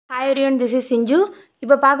Hi everyone, this is Sinju.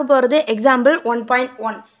 இப்போ பார்க்க போகிறது example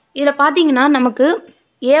 1.1. இதில் பார்த்தீங்கன்னா நமக்கு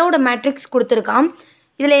ஏவோட மேட்ரிக்ஸ் கொடுத்துருக்கான்.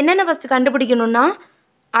 இதில் என்னென்ன ஃபஸ்ட்டு கண்டுபிடிக்கணும்னா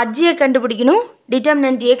அட்ஜியை கண்டுபிடிக்கணும்,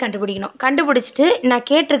 டிட்டர்மினன்ட் கண்டுபிடிக்கணும். கண்டுபிடிச்சிட்டு நான்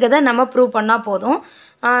கேட்டிருக்கதை நம்ம ப்ரூவ் பண்ணால் போதும்.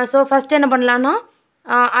 ஸோ ஃபஸ்ட்டு என்ன பண்ணலான்னா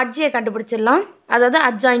அட்ஜியை கண்டுபிடிச்சிடலாம். அதாவது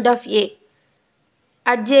adjoint of A.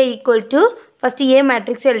 அட்ஜே equal to first A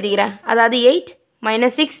matrix எழுதிக்கிறேன். அதாவது 8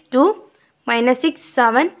 -6 2 -6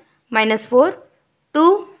 7 -4 2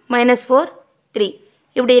 -4 3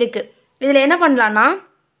 இப்படி இருக்குது. இதில் என்ன பண்ணலான்னா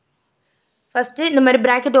ஃபஸ்ட்டு இந்த மாதிரி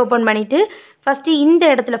ப்ராக்கெட் ஓப்பன் பண்ணிவிட்டு ஃபஸ்ட்டு இந்த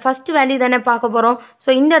இடத்துல ஃபஸ்ட்டு வேல்யூ தானே பார்க்க போகிறோம். ஸோ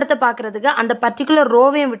இந்த இடத்த பார்க்குறதுக்கு அந்த பர்டிகுலர்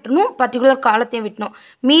ரோவையும் விட்டணும், பர்டிகுலர் காலத்தையும் விட்டணும்.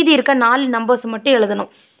 மீதி இருக்க 4 நம்பர்ஸ் மட்டும்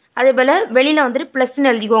எழுதணும். அதே போல் வெளியில் வந்துட்டு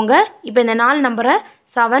ப்ளஸ்ன்னு எழுதிக்கோங்க. இப்போ இந்த 4 நம்பரை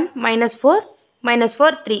 7 -4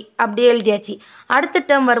 -4 3 அப்படியே எழுதியாச்சு. அடுத்த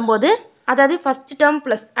டேர்ம் வரும்போது அதாவது ஃபஸ்ட்டு டேர்ம்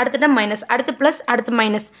ப்ளஸ், அடுத்த டேர்ம் மைனஸ், அடுத்து ப்ளஸ், அடுத்து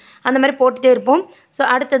மைனஸ், அந்த மாதிரி போட்டுகிட்டே இருப்போம். ஸோ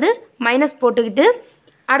அடுத்தது மைனஸ் போட்டுக்கிட்டு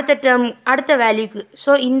அடுத்த டேர்ம் அடுத்த வேல்யூக்கு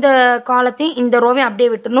ஸோ இந்த காலத்தையும் இந்த ரோவையும் அப்படியே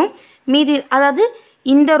விட்டுணும். மீதி அதாவது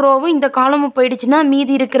இந்த ரோவும் இந்த காலமும் போயிடுச்சுன்னா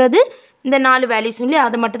மீதி இருக்கிறது இந்த 4 வேல்யூஸ் சொல்லி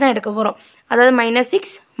அதை மட்டும் தான் எடுக்க போகிறோம். அதாவது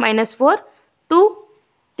 -6 -4 2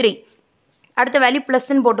 3 அடுத்த வேல்யூ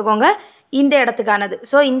ப்ளஸ்ன்னு போட்டுக்கோங்க இந்த இடத்துக்கானது.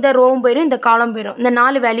 ஸோ இந்த ரோவும் போயிடும், இந்த காலம் போயிடும். இந்த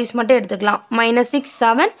 4 வேல்யூஸ் மட்டும் எடுத்துக்கலாம். -6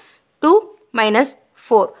 7 2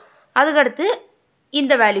 -4. அதுக்கடுத்து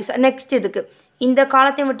இந்த வேல்யூஸ் நெக்ஸ்ட் இதுக்கு இந்த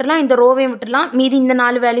காலத்தையும் விட்டுடலாம், இந்த ரோவையும் விட்டுடலாம். மீதி இந்த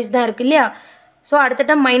 4 வேல்யூஸ் தான் இருக்குது இல்லையா. ஸோ அடுத்த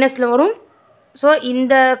டைம் மைனஸில் வரும். ஸோ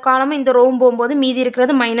இந்த காலமும் இந்த ரோவும் போகும்போது மீதி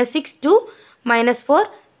இருக்கிறது -6 2 -4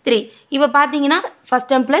 3. இப்போ பார்த்தீங்கன்னா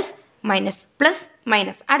ஃபஸ்ட் டைம் ப்ளஸ்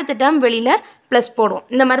மைனஸ் அடுத்த டைம் வெளியில் ப்ளஸ் போடுவோம்.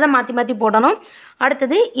 இந்த மாதிரி தான் மாற்றி மாற்றி போடணும்.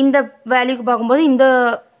 அடுத்தது இந்த வேல்யூக்கு பார்க்கும்போது இந்த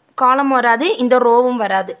காலம் வராது, இந்த ரோவும்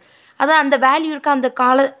வராது. அதான் அந்த வேல்யூ இருக்க அந்த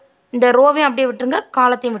இந்த ரோவையும் அப்படியே விட்டுருங்க,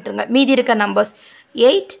 காலத்தையும் விட்டுருங்க. மீதி இருக்க நம்பர்ஸ்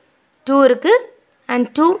 8 2 இருக்குது அண்ட்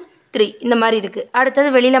 2 3 இந்த மாதிரி இருக்குது. அடுத்தது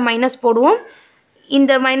வெளியில் மைனஸ் போடுவோம்.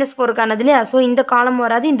 இந்த -4க்கானது இல்லையா. ஸோ இந்த காலம்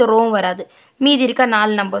வராது, இந்த ரோவும் வராது. மீதி இருக்க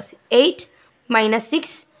 4 நம்பர்ஸ் 8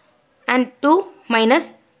 -6 அண்ட் 2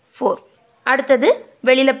 -4. அடுத்தது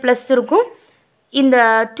வெளியில் ப்ளஸ் இருக்கும், இந்த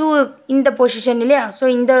 2 இந்த பொசிஷன் இல்லையா. ஸோ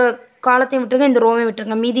இந்த காலத்தையும் விட்டுருங்க, இந்த ரோவையும்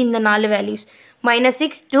விட்டுருங்க. மீதி இந்த 4 வேல்யூஸ்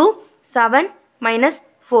 -6 2 7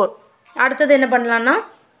 -4. அடுத்தது என்ன பண்ணலான்னா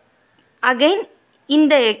அகெயின்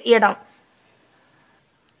இந்த இடம்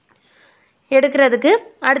எடுக்கிறதுக்கு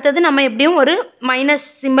அடுத்தது நம்ம எப்படியும் ஒரு மைனஸ்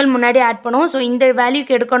சிம்பிள் முன்னாடி ஆட் பண்ணுவோம். ஸோ இந்த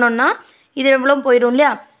வேல்யூக்கு எடுக்கணும்னா இது எவ்வளோ போயிடும்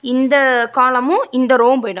இல்லையா, இந்த காலமும் இந்த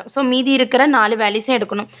ரோவும் போயிடும். ஸோ மீதி இருக்கிற 4 வேல்யூஸும்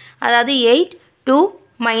எடுக்கணும். அதாவது 8 2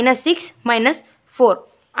 -6 -4.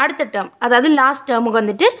 அடுத்த டேர்ம் அதாவது லாஸ்ட் டேர்முக்கு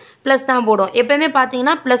வந்துட்டு ப்ளஸ் தான் போடும். எப்போயுமே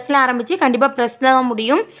பார்த்தீங்கன்னா ப்ளஸில் ஆரம்பித்து கண்டிப்பாக ப்ளஸில் தான்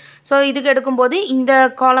முடியும். ஸோ இதுக்கு எடுக்கும்போது இந்த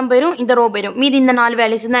காலம் போயிடும், இந்த ரோ போயிடும். மீதி இந்த 4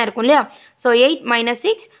 வேல்யூஸ் தான் இருக்கும் இல்லையா. ஸோ 8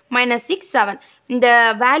 -6 -6 7 இந்த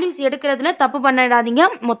வேல்யூஸ் எடுக்கிறதுல தப்பு பண்ணிடாதீங்க,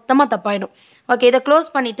 மொத்தமாக தப்பாயிடும். ஓகே, இதை க்ளோஸ்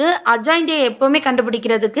பண்ணிவிட்டு அட்ஜாயிண்டை எப்போவுமே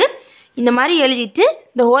கண்டுபிடிக்கிறதுக்கு இந்த மாதிரி எழுதிட்டு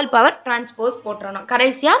இந்த ஹோல் பவர் டிரான்ஸ்போஸ் போட்டுறணும்.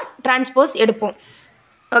 கடைசியாக டிரான்ஸ்போஸ் எடுப்போம்.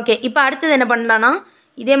 ஓகே, இப்போ அடுத்தது என்ன பண்ணலான்னா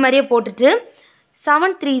இதே மாதிரியே போட்டுட்டு 7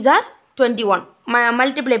 3s are 21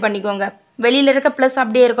 மல்டிப்ளை பண்ணிக்கோங்க. வெளியில் இருக்க ப்ளஸ்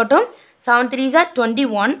அப்படியே இருக்கட்டும். 7 3s are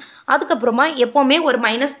 21. அதுக்கப்புறமா எப்போவுமே ஒரு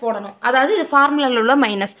மைனஸ் போடணும். அதாவது இது ஃபார்முலாவில் உள்ள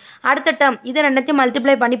மைனஸ். அடுத்த டேர்ம் இது ரெண்டத்தையும்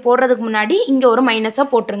மல்டிப்ளை பண்ணி போடுறதுக்கு முன்னாடி இங்கே ஒரு மைனஸாக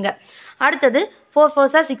போட்டுருங்க. அடுத்தது 4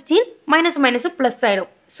 4s are 16 மைனஸ் ப்ளஸ்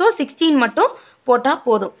ஆகிடும். ஸோ 16 மட்டும் போட்டால்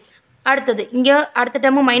போதும். அடுத்தது இங்கே அடுத்த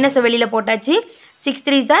டேர்மு மைனஸை வெளியில் போட்டாச்சு. 6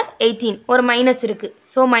 3s are 18 ஒரு மைனஸ் இருக்குது.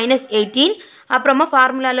 ஸோ -18. அப்புறமா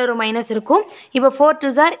ஃபார்முலாவில் ஒரு மைனஸ் இருக்கும். இப்போ 4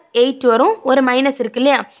 2s are 8 வரும், ஒரு மைனஸ் இருக்குது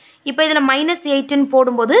இல்லையா. இப்போ இதில் -8ன்னு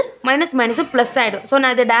போடும்போது மைனஸ் ப்ளஸ் ஆகிடும். ஸோ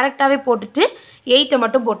நான் இதை டேரெக்டாகவே போட்டுட்டு 8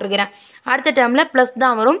 மட்டும் போட்டிருக்கிறேன். அடுத்த டேர்மில் ப்ளஸ்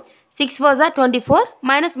தான் வரும். 6 4s are 24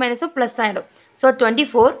 மைனஸ் ப்ளஸ் ஆகிடும். ஸோ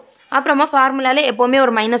 24. அப்புறமா ஃபார்முலாவில் எப்போவுமே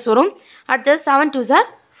ஒரு மைனஸ் வரும். அடுத்தது 7 2s are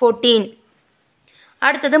 14.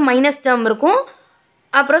 அடுத்தது மைனஸ் டேர்ம் இருக்கும்.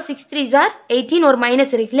 அப்புறம் 6 3s are 18 ஒரு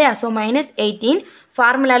மைனஸ் இருக்கு இல்லையா. ஸோ -18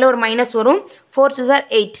 ஃபார்முலாவில் ஒரு மைனஸ் வரும். 4 2s are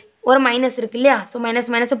 8 ஒரு மைனஸ் இருக்கு இல்லையா. ஸோ மைனஸ்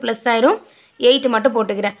ப்ளஸ் ஆயிடும். 8 மட்டும்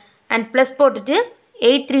போட்டுக்கிறேன் அண்ட் ப்ளஸ் போட்டுட்டு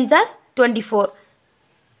 8 3s are 24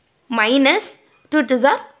 -2 2s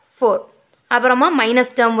are 4. அப்புறமா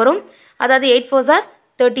மைனஸ் டேர்ம் வரும். அதாவது 8 4s are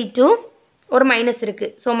 32 ஒரு மைனஸ்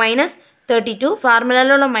இருக்குது. ஸோ -32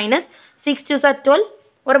 ஃபார்முலாவில் உள்ள மைனஸ். 6 2s are 12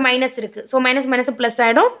 ஒரு மைனஸ் இருக்குது. ஸோ மைனஸ் ப்ளஸ்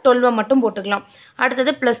ஆகிடும். 12 மட்டும் போட்டுக்கலாம்.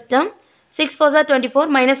 அடுத்தது plus term 6 4s are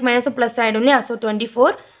 24 minus plus ஆகிடும் இல்லையா. ஸோ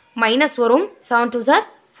 24 மைனஸ் வரும். 7 2s are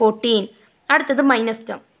 14. அடுத்தது minus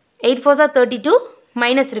term 8 4s are 32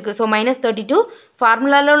 minus இருக்குது. ஸோ -32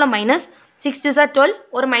 ஃபார்முலாவில் உள்ள மைனஸ். 6 2 சார் 12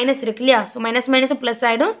 ஒரு மைனஸ் இருக்கு இல்லையா ஸோ மைனஸ் மைனஸ் ப்ளஸ்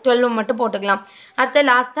ஆகிடும் 12 மட்டும் போட்டுக்கலாம் அடுத்த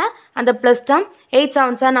லாஸ்ட்டாக அந்த ப்ளஸ் டேர்ம் 8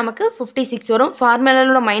 7 சார் நமக்கு 56 வரும்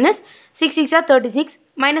ஃபார்முலாவில் minus 6 6 sir 36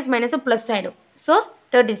 minus minus plus ஆகிடும் ஸோ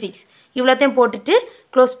 36 இவ்வளோத்தையும் போட்டுட்டு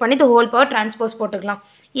க்ளோஸ் பண்ணி இந்த ஹோல் பவர் டிரான்ஸ்போஸ் போட்டுக்கலாம்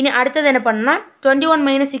இனி அடுத்தது என்ன பண்ணால் 21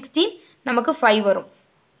 மைனஸ் 16 நமக்கு 5 வரும்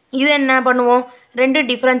இது என்ன பண்ணுவோம் ரெண்டு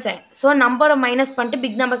டிஃப்ரென்ஸ் சைன் ஸோ நம்பரை மைனஸ் பண்ணிட்டு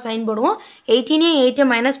பிக் நம்பர் சைன் போடுவோம் 18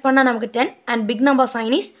 மைனஸ் பண்ணால் நமக்கு 10 and big number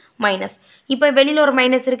sign is minus இப்போ வெளியில் ஒரு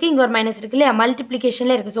மைனஸ் இருக்குது இங்கே ஒரு மைனஸ் இருக்குது இல்லையா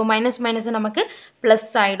மல்டிப்ளிகேஷனில் இருக்குது ஸோ மைனஸ் மைனஸ் நமக்கு ப்ளஸ்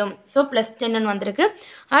ஆகிடும் ஸோ ப்ளஸ் 10 வந்திருக்கு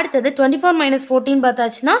அடுத்தது 24 மைனஸ் 14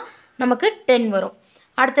 பார்த்தாச்சுன்னா நமக்கு 10 வரும்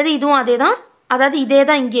அடுத்தது இதுவும் அதே தான் அதாவது இதே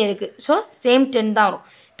தான் இங்கே இருக்குது ஸோ சேம் 10 தான் வரும்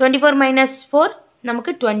 24 மைனஸ் 4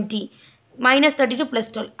 நமக்கு 20 மைனஸ் 32 ப்ளஸ்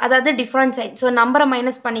 12 அதாவது டிஃப்ரென்ஸ் சைன் ஸோ நம்பரை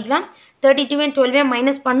மைனஸ் பண்ணிக்கலாம் 32 12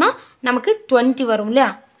 மைனஸ் பண்ணால் நமக்கு 20 வரும் இல்லையா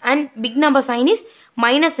and big number sign is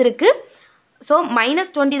minus இருக்குது ஸோ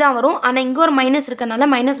மைனஸ் 20 தான் வரும் ஆனால் இங்கே ஒரு மைனஸ் இருக்கனால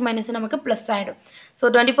மைனஸ் மைனஸ் நமக்கு ப்ளஸ் ஆகிடும் ஸோ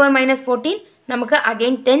 24 மைனஸ் 14 நமக்கு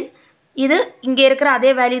அகெயின் 10 இது இங்கே இருக்கிற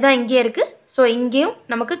அதே வேல்யூ தான் இங்கே இருக்குது ஸோ இங்கேயும்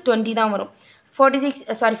நமக்கு 20 தான் வரும்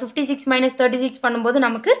 56 மைனஸ் 36 பண்ணும்போது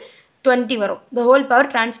நமக்கு 20 வரும் the whole power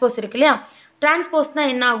transpose இருக்கு இல்லையா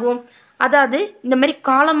டிரான்ஸ்போஸ்னால் என்ன ஆகும் அதாவது இந்த மாதிரி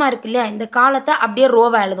காலமாக இருக்கு இல்லையா இந்த காலத்தை அப்படியே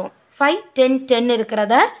ரோவை எழுதும் 5 10 10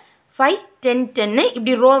 இருக்கிறத 5 10 10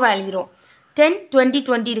 இப்படி ரோவை எழுதிரும் 10 20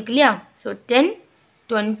 20 இருக்கு இல்லையா ஸோ 10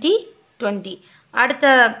 20 20 அடுத்த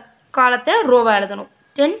காலத்தை ரோவை எழுதணும்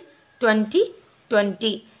 10 20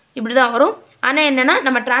 20 இப்படி தான் வரும் ஆனால் என்னென்னா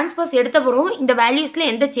நம்ம டிரான்ஸ்போஸ் எடுத்த பிறகும் இந்த வேல்யூஸில்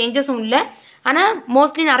எந்த சேஞ்சஸும் இல்லை ஆனால்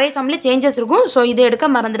மோஸ்ட்லி நிறைய சம்மில் சேஞ்சஸ் இருக்கும் ஸோ இதை எடுக்க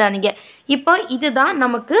மறந்துடாதீங்க இப்போ இதுதான்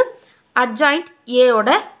நமக்கு அட்ஜாயிண்ட் ஏயோட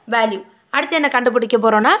வேல்யூ அடுத்து என்ன கண்டுபிடிக்க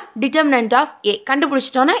போகிறோன்னா டிட்டர்மினன்ட் ஆஃப் ஏ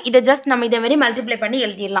கண்டுபிடிச்சிட்டோன்னா இதை ஜஸ்ட் நம்ம இதே மாதிரி மல்டிப்ளை பண்ணி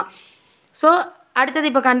எழுதிடலாம் ஸோ அடுத்தது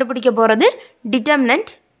இப்போ கண்டுபிடிக்க போகிறது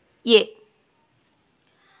டிட்டர்மினன்ட் ஏ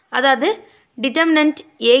அதாவது டிட்டர்மினன்ட்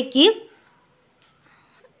ஏக்கு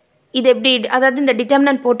இது எப்படி அதாவது இந்த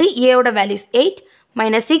டிட்டர்மினன்ட் போட்டு ஏயோட values 8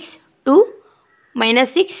 minus 6 2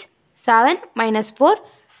 minus 6 7 minus 4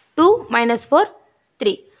 2 minus 4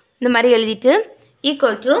 3 இந்த மாதிரி எழுதிட்டு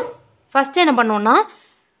ஈக்குவல் டு ஃபஸ்ட்டு என்ன பண்ணுவோன்னா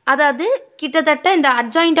அதாவது கிட்டத்தட்ட இந்த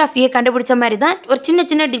அட்ஜாயிண்ட் ஆஃப் ஏ கண்டுபிடிச்ச மாதிரி தான் ஒரு சின்ன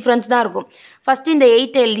சின்ன டிஃப்ரென்ஸ் தான் இருக்கும் ஃபஸ்ட்டு இந்த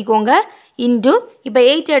 8 எழுதிக்கோங்க இன்டு இப்போ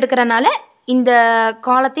 8 எடுக்கிறனால இந்த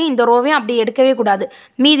காலத்தையும் இந்த ரோவையும் அப்படி எடுக்கவே கூடாது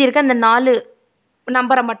மீதி இருக்க இந்த 4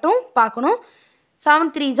 நம்பரை மட்டும் பார்க்கணும் 7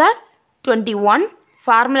 3s are 21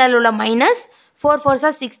 ஃபார்முலாவில் உள்ள minus 4 4s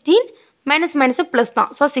are 16 minus minus plus தான்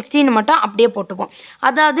ஸோ 16 மட்டும் அப்படியே போட்டுப்போம்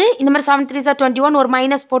அதாவது இந்த மாதிரி 7 3s are 21 ஒரு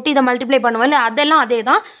மைனஸ் போட்டு இதை மல்டிப்ளை பண்ணுவோம் இல்லை அதெல்லாம் அதே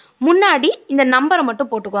தான் முன்னாடி இந்த நம்பரை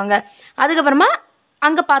மட்டும் போட்டுக்கோங்க அதுக்கப்புறமா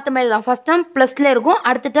அங்கே பார்த்த மாதிரி தான் ஃபஸ்ட் டைம் ப்ளஸில் இருக்கும்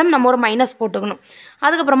அடுத்த டைம் நம்ம ஒரு மைனஸ் போட்டுக்கணும்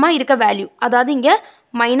அதுக்கப்புறமா இருக்க வேல்யூ அதாவது இங்கே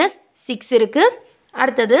மைனஸ் 6 இருக்குது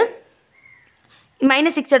அடுத்தது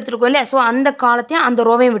மைனஸ் 6 எடுத்துருக்கோம் இல்லையா ஸோ அந்த காலத்தையும் அந்த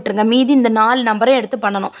ரோவையும் விட்டுருங்க மீதி இந்த 4 நம்பரையும் எடுத்து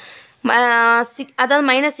பண்ணணும் அதாவது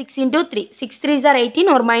மைனஸ் 6 இன்ட்டு 3 6 3s are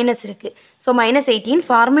 18 ஒரு மைனஸ் இருக்குது ஸோ மைனஸ் 18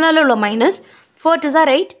 ஃபார்முலாவில் உள்ள மைனஸ் 4 2s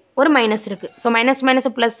are 8 ஒரு மைனஸ் இருக்குது ஸோ மைனஸ் மைனஸ்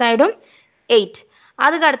ப்ளஸ் ஆகிடும் 8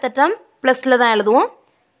 அதுக்கு அடுத்த டேர்ம் ப்ளஸில் தான் எழுதுவோம்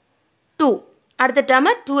 2 அடுத்த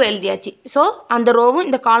டேர்மை 2 எழுதியாச்சு ஸோ அந்த ரோவும்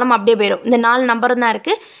இந்த காலம் அப்படியே போயிடும் இந்த 4 நம்பரும் தான்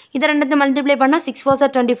இருக்குது இதை ரெண்டுத்தையும் மல்டிப்ளை பண்ணால் 6 4s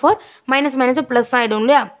are 24 minus minus plus ஆகிடும்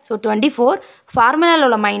இல்லையா ஸோ 24 ஃபார்முலாவில்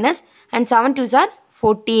உள்ள மைனஸ் அண்ட் 7 2s are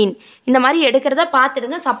 14 இந்த மாதிரி எடுக்கிறத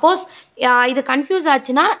பார்த்துடுங்க சப்போஸ் இது கன்ஃபியூஸ்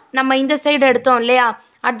ஆச்சுன்னா நம்ம இந்த சைடு எடுத்தோம் இல்லையா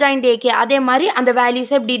அட்ஜாயிண்ட் ஏகே அதே மாதிரி அந்த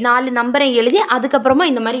வேல்யூஸை இப்படி 4 நம்பரை எழுதி அதுக்கப்புறமா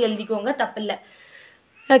இந்த மாதிரி எழுதிக்கோங்க தப்பில்லை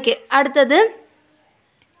ஓகே அடுத்தது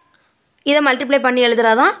இதை மல்டிப்ளை பண்ணி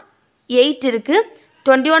எழுதுறதான் 8 இருக்குது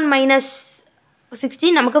 21 மைனஸ் 16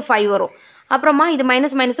 நமக்கு 5 வரும் அப்புறமா இது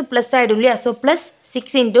மைனஸ் மைனஸ் ப்ளஸ் ஆகிடும் இல்லையா ஸோ ப்ளஸ்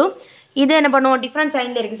 6 இன்ட்டு இது என்ன பண்ணுவோம் டிஃப்ரெண்ட்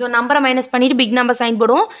சைனில் இருக்குது ஸோ நம்பரை மைனஸ் பண்ணிவிட்டு பிக் நம்பர் சைன்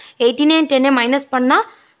போடுவோம் 18 and 10 மைனஸ் பண்ணால்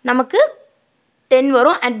நமக்கு 10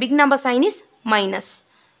 வரும் and big number sign is minus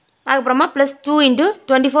அதுக்கப்புறமா ப்ளஸ் 2 இன்ட்டு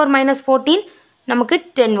 24 மைனஸ் 14 நமக்கு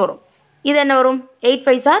 10 வரும் இது என்ன வரும் 8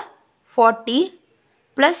 5s are 40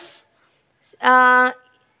 ப்ளஸ்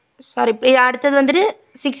சாரி அடுத்தது வந்துட்டு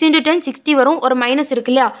 6 இன்ட்டு 10 60 வரும் ஒரு மைனஸ்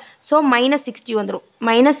இருக்கு இல்லையா ஸோ மைனஸ் 60 வந்துடும்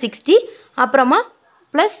மைனஸ் 60 அப்புறமா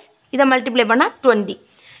ப்ளஸ் இதை மல்டிப்ளை பண்ணால் 20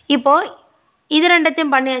 இப்போது இது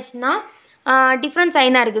ரெண்டத்தையும் பண்ணியாச்சுன்னா டிஃப்ரெண்ட்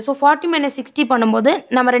சைனாக இருக்குது ஸோ 40 மைனஸ் 60 பண்ணும்போது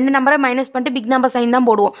நம்ம ரெண்டு நம்பரை மைனஸ் பண்ணிட்டு பிக் நம்பர் சைன் தான்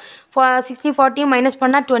போடுவோம் 60 40 மைனஸ்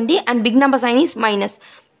பண்ணால் 20 and big number sign is minus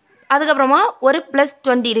அதுக்கப்புறமா ஒரு ப்ளஸ்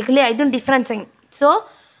 20 இருக்கு இல்லையா இதுவும் டிஃப்ரெண்ட் சைன் ஸோ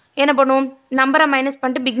என்ன பண்ணுவோம் நம்பரை மைனஸ்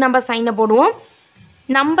பண்ணிட்டு பிக் நம்பர் சைனை போடுவோம்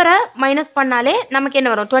நம்பரை மைனஸ் பண்ணாலே நமக்கு என்ன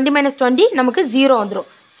வரும் 20 மைனஸ் 20 நமக்கு 0 வந்துடும்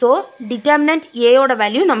ஸோ டிட்டர்மினன்ட் ஏயோட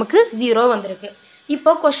வேல்யூ நமக்கு 0 வந்திருக்கு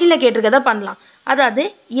இப்போ கொஷினில் கேட்டிருக்கதை பண்ணலாம் அதாவது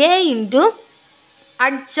ஏ இன்ட்டு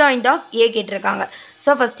அட்ஜாயிண்ட் ஆஃப் ஏ கேட்டிருக்காங்க ஸோ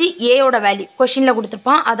ஃபஸ்ட்டு ஏயோட வேல்யூ கொஷினில்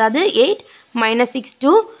கொடுத்துருப்பான். அதாவது 8 -6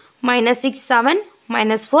 2 -6 7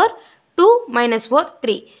 -4 2 -4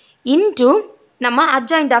 3 இன்ட்டு நம்ம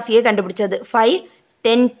அட்ஜாயிண்ட் ஆஃப் ஏ கண்டுபிடிச்சது 5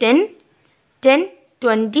 10 10 10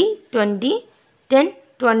 20 20 10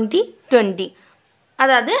 20 20.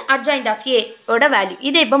 அதாவது அட்ஜாயிண்ட் ஆஃப் ஏயோட வேல்யூ.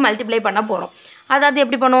 இதை இப்போ மல்டிப்ளை பண்ண போகிறோம். அதாவது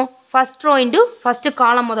எப்படி பண்ணுவோம்? ஃபஸ்ட் ரோ இன்ட்டு ஃபஸ்ட்டு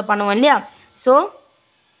காலம் முத பண்ணுவோம் இல்லையா? So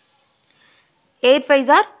 8 5s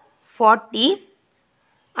are 40.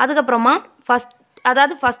 அதுக்கப்புறமா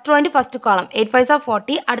ஃபஸ்ட் ரோ இன்ட்டு ஃபஸ்ட்டு காலம் 8 5s are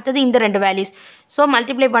 40. அடுத்தது இந்த ரெண்டு வேல்யூஸ். ஸோ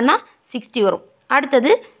மல்டிப்ளை பண்ணால் 60 வரும்.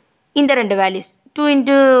 அடுத்தது இந்த ரெண்டு வேல்யூஸ் 2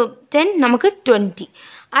 × 10 நமக்கு 20.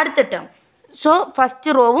 அடுத்த டேர்ம். ஸோ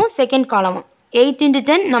ஃபஸ்ட்டு ரோவும் செகண்ட் காலமும் 8 ×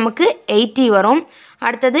 10 நமக்கு 80 வரும்.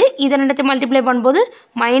 அடுத்தது இதை ரெண்டுத்தை மல்டிப்ளை பண்ணும்போது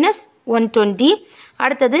 -120.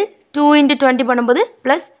 அடுத்தது 2 × 20 பண்ணும்போது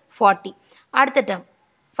 +40. அடுத்த டேர்ம்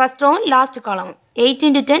ஃபஸ்ட் ரோவும் லாஸ்ட் காலமும்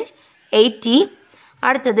 8 × 10 80.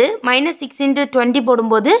 அடுத்தது -6 × 20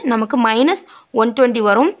 போடும்போது நமக்கு -120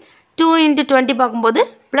 வரும். 2 × 20 பார்க்கும்போது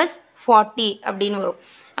 +40 அப்படின்னு வரும்.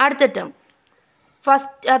 அடுத்த டேர்ம்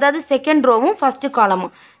அதாவது செகண்ட் ரோவும் ஃபஸ்ட்டு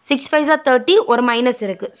காலமும் 6 5s are 30. ஒரு மைனஸ்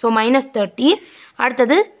இருக்குது. ஸோ -30.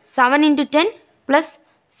 அடுத்தது 7 × 10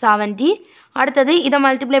 +70. அடுத்தது இதை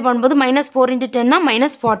மல்டிப்ளை பண்ணும்போது -4 × 10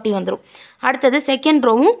 -40 வந்துடும். அடுத்தது செகண்ட்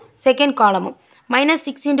ரோவும் செகண்ட் காலமும்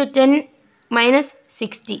 -6 × 10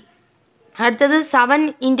 -60. அடுத்தது 7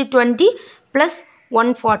 × 20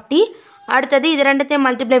 +140. அடுத்தது இது ரெண்டுத்தையும்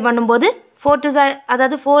மல்டிப்ளை பண்ணும்போது 4 2s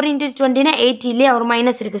அதாவது 4 × 20 80 இல்லையா? ஒரு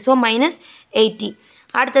மைனஸ் இருக்குது. ஸோ -80.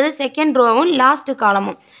 அடுத்தது செகண்ட் ரோவும் லாஸ்ட்டு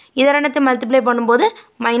காலமும் இதை ரெண்டுத்தையும் மல்டிப்ளை பண்ணும்போது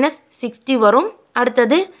 -60 வரும்.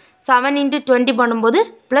 அடுத்தது 7 × 20 பண்ணும்போது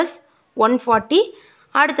 +140.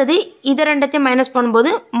 அடுத்தது இதை ரெண்டுத்தையும் மைனஸ் பண்ணும்போது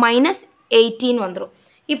 -18 வந்துடும்.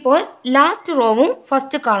 இப்போது லாஸ்ட் ரோவும்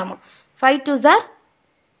ஃபஸ்ட்டு காலமும் 5 2s are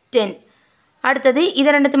 10. அடுத்தது இதை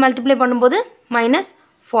ரெண்டுத்தையும் மல்டிப்ளை பண்ணும்போது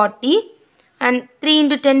 -40 அண்ட் 3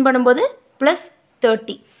 × 10 பண்ணும்போது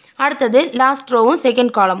 +30. அடுத்தது லாஸ்ட் ரோவும்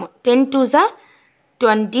செகண்ட் காலமும் 10 2s are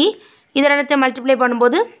 20. இதை ரெண்டுத்தையும் மல்டிப்ளை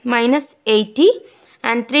பண்ணும்போது -80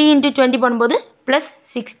 அண்ட் 3 × 20 பண்ணும்போது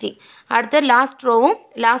 +60. அடுத்து லாஸ்ட் ரோவும்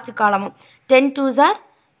லாஸ்ட் காலமும் 10 2s are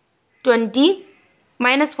 20.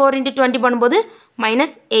 -4 × 20 பண்ணும்போது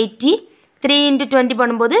 -80. 3 × 20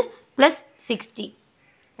 பண்ணும்போது +60.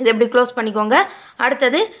 இது எப்படி க்ளோஸ் பண்ணிக்கோங்க.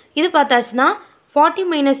 அடுத்தது இது பார்த்தாச்சுன்னா 40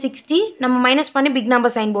 - 60 நம்ம மைனஸ் பண்ணி பிக்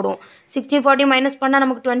நம்பர் சைன் போடுவோம். 60 40 மைனஸ் பண்ணால்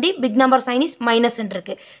நமக்கு 20. பிக் நம்பர் சைன் இஸ் மைனஸ்ன்னு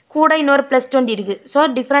இருக்குது. கூட இன்னொரு +20 இருக்குது. ஸோ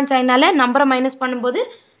டிஃப்ரென்ஸ் சைனால் நம்பரை மைனஸ் பண்ணும்போது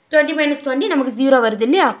 20 - 20 நமக்கு 0 வருது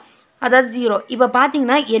இல்லையா? அதாவது 0. இப்போ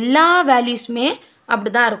பார்த்தீங்கன்னா எல்லா வேல்யூஸுமே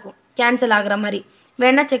அப்படி தான் இருக்கும், கேன்சல் ஆகிற மாதிரி.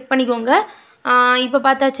 வேணால் செக் பண்ணிக்கோங்க. இப்போ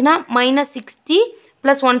பார்த்தாச்சுன்னா -60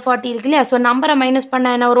 + 140 இருக்கு இல்லையா? ஸோ நம்பரை மைனஸ்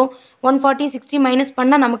பண்ணால் என்ன வரும்? 140 60 மைனஸ்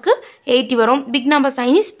பண்ணால் நமக்கு 80 வரும். Big number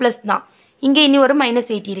sign is plus தான். இங்கே இனி ஒரு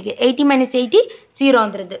 -80 இருக்குது. 80 - 80 0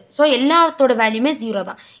 வந்துடுது. ஸோ எல்லாத்தோட வேல்யூமே 0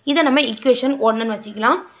 தான். இதை நம்ம ஈக்குவேஷன் 1ன்னு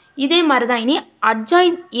வச்சுக்கலாம். இதே மாதிரி தான் இனி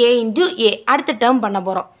அட்ஜாயிண்ட் A × A அடுத்த டேர்ம் பண்ண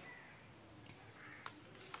போகிறோம்.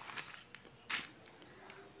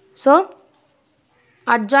 So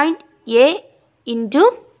adjoint A ×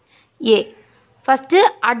 A. First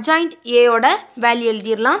adjoint ஏயோட value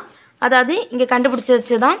எழுதிடலாம். அதாவது இங்கே கண்டுபிடிச்சி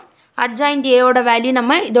வச்சு தான் அட்ஜாயிண்ட் ஏயோட வேல்யூ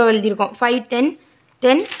நம்ம இதோ எழுதியிருக்கோம். 5 10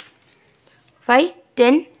 10 5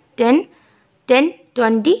 10 10 10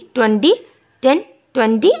 20 20 10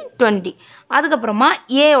 20 20. அதுக்கப்புறமா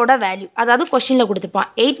ஏயோட வேல்யூ அதாவது கொஷினில் கொடுத்துருப்பான்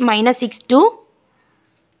 8 - 6 2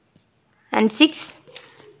 and 6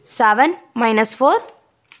 7 - 4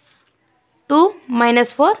 2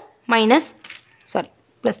 - 4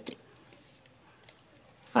 +3.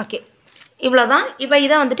 ஓகே, இவ்வளோ தான். இப்போ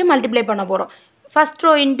இதை வந்துட்டு மல்டிப்ளை பண்ண போகிறோம். ஃபஸ்ட்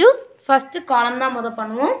ரோ இன்ட்டு ஃபஸ்ட்டு காலம் தான் முதல்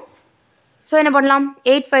பண்ணுவோம். ஸோ என்ன பண்ணலாம்?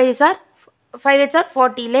 8 5s are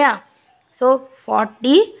 40 இல்லையா? ஸோ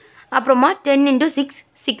 40. அப்புறமா 10 × 6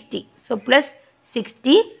 60. ஸோ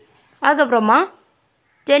 +60. அதுக்கப்புறமா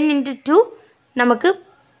 10 × 2 நமக்கு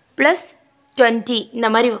 +20 இந்த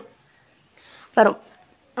மாதிரி வரும்.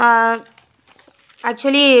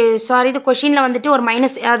 ஆக்சுவலி சாரி, இது கொஷினில் வந்துட்டு ஒரு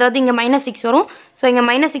மைனஸ், அதாவது இங்கே -6 வரும். ஸோ இங்கே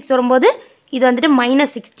 -6 வரும்போது இது வந்துட்டு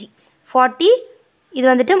 -60 40. இது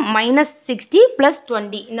வந்துட்டு -60 +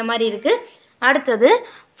 20 இந்த மாதிரி இருக்குது. அடுத்தது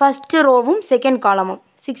ஃபஸ்ட்டு ரோவும் செகண்ட் காலமும்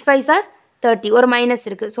 6 5s are 30. ஒரு மைனஸ்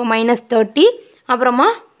இருக்குது. ஸோ -30. அப்புறமா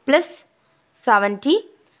 +70.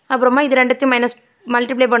 அப்புறமா இது ரெண்டுத்தையும்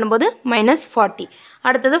மல்டிப்ளை பண்ணும்போது -40.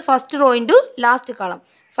 அடுத்தது ஃபஸ்ட்டு ரோ இன்ட்டு லாஸ்ட்டு காலம்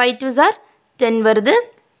 5 2s are 10 வருது.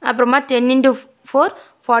 அப்புறமா 10 × 4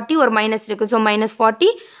 40. ஒரு மைனஸ் இருக்குது. ஸோ -40.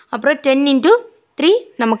 அப்புறம் 10 × 3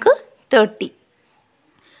 நமக்கு 30.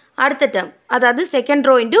 அடுத்த டேர்ம் அதாவது செகண்ட்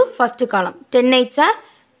ரோ இன்ட்டு ஃபஸ்ட்டு காலம் 10 8s are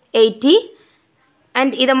 80.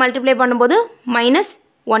 அண்ட் இதை மல்டிப்ளை பண்ணும்போது மைனஸ்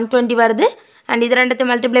 120 வருது. அண்ட் இது ரெண்டத்தை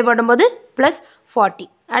மல்டிப்ளை பண்ணும்போது ப்ளஸ் 40.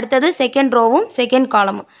 அடுத்தது செகண்ட் ரோவும் செகண்ட்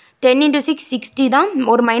காலமும் 10 × 6 60 தான்,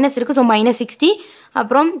 ஒரு மைனஸ் இருக்குது, ஸோ -60.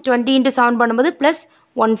 அப்புறம் 20 × 7 பண்ணும்போது ப்ளஸ்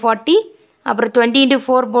 140. அப்புறம் 20 ×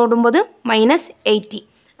 4 போடும்போது -80.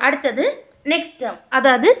 அடுத்தது நெக்ஸ்ட் டேர்ம்,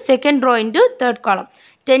 அதாவது செகண்ட் ரோ இன்ட்டு தேர்ட் காலம்.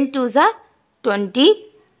 10 2s are 20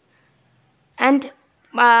 அண்ட்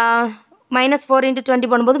 -4 × 20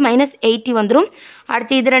 பண்ணும்போது -80 வந்துடும்.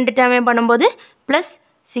 அடுத்து இது ரெண்டு டேர்மே பண்ணும்போது ப்ளஸ்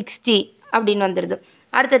 60 அப்படின்னு வந்துடுது.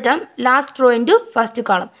 அடுத்த term last rho into first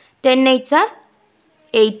காலம். 10 8s are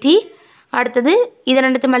 80. அடுத்தது இது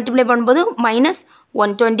ரெண்டுத்தை மல்டிப்ளை பண்ணும்போது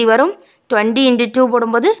 -120 வரும். 20 × 2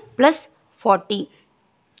 போடும்போது ப்ளஸ் 40.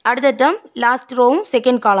 அடுத்த டேர்ம் லாஸ்ட் ரோவும்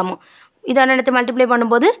செகண்ட் காலமும். இதை ரெண்டுத்தை மல்டிப்ளை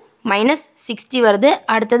பண்ணும்போது -60 வருது.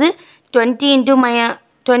 அடுத்தது 20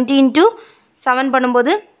 × 7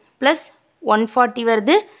 பண்ணும்போது ப்ளஸ் 140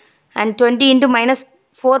 வருது. அண்ட் 20 ×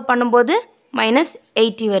 -4 பண்ணும்போது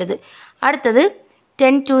 -80 வருது. அடுத்தது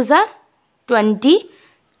 10 2s are 20.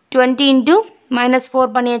 20 × -4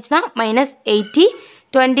 பண்ணியாச்சுன்னா -80.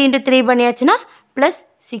 20 × 3 பண்ணியாச்சுன்னா ப்ளஸ்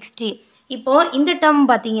 60. இப்போது இந்த டேர்ம்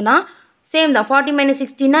பார்த்தீங்கன்னா சேம் தான். 40 -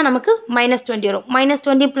 60னா நமக்கு -20 வரும்.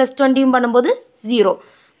 -20 + 20 பண்ணும்போது 0.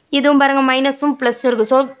 இதுவும் பாருங்கள் மைனஸும் ப்ளஸ் இருக்குது.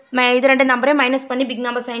 ஸோ இது ரெண்டு நம்பரே மைனஸ் பண்ணி பிக்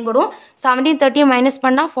நம்பர் சைன் போடுவோம். 17 30 மைனஸ்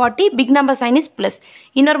பண்ணால் 40, big number sign is plus.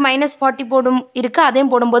 இன்னொரு -40 போடும் இருக்குது,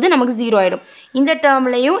 அதையும் போடும்போது நமக்கு 0 ஆகிடும். இந்த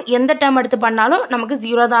டேர்ம்லையும் எந்த டேர்ம் எடுத்து பண்ணாலும் நமக்கு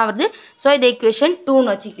 0 தான் வருது. ஸோ இதை equation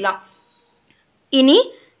 2ன்னு வச்சுக்கலாம். இனி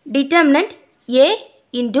டிட்டர்மினன்ட் A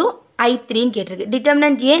 × I3ன்னு கேட்டிருக்கு.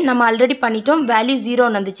 டிட்டர்மினன்ட் A நம்ம ஆல்ரெடி பண்ணிட்டோம், வேல்யூ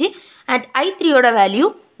 0ன்னு வந்துச்சு. And I3யோட value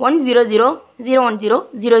 100 010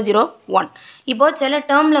 001. இப்போது சில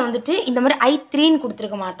டேர்மில் வந்துட்டு இந்த மாதிரி I3ன்னு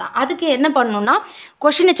கொடுத்துருக்க மாட்டான். அதுக்கு என்ன பண்ணணும்னா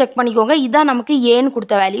கொஷினை செக் பண்ணிக்கோங்க. இதான் நமக்கு ஏன்னு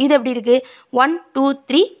கொடுத்த வேல்யூ. இது எப்படி இருக்குது? 1 2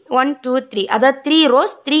 3 1 2 3, அதாவது 3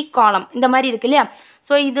 rows 3 column இந்த மாதிரி இருக்கு இல்லையா?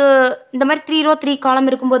 ஸோ இது இந்த மாதிரி 3 row 3 column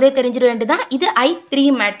இருக்கும்போதே தெரிஞ்சிட வேண்டியதான் இது I3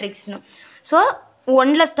 மேட்ரிக்ஸ்னு. ஸோ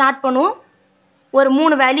 1ல் ஸ்டார்ட் பண்ணுவோம், ஒரு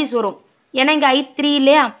 3 வேல்யூஸ் வரும். ஏன்னா இங்கே I3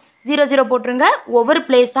 இல்லையா, 0 0 போட்டுருங்க. ஒவ்வொரு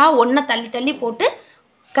பிளேஸாக 1 தள்ளி தள்ளி போட்டு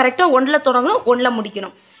கரெக்டாக 1ல் தொடங்கணும், 1ல்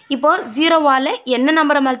முடிக்கணும். இப்போது 0வால் என்ன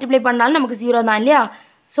நம்பரை மல்டிப்ளை பண்ணாலும் நமக்கு 0 தான் இல்லையா?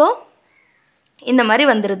 ஸோ இந்த மாதிரி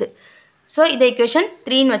வந்துடுது. ஸோ இதை equation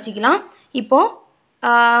 3ன்னு வச்சுக்கலாம்.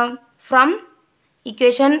 இப்போது ஃப்ரம்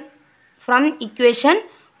equation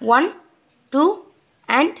 1 2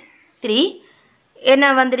 and 3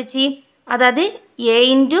 என்ன வந்துருச்சு? அதாவது A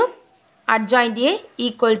 × adjoint A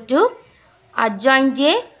equal to adjoint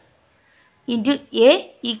A into A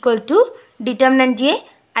equal to determinant A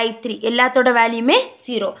I3. எல்லாத்தோட வேல்யூமே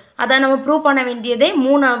 0. அதான் நம்ம ப்ரூவ் பண்ண வேண்டியதே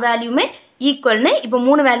 3 வேல்யூமே ஈக்குவல்னு. இப்போ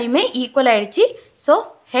 3 வேல்யூமே ஈக்குவல் ஆகிடுச்சு. So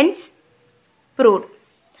hence proved.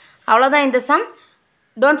 அவ்வளோதான் இந்த some.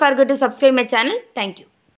 Don't forget to subscribe my channel. Thank you.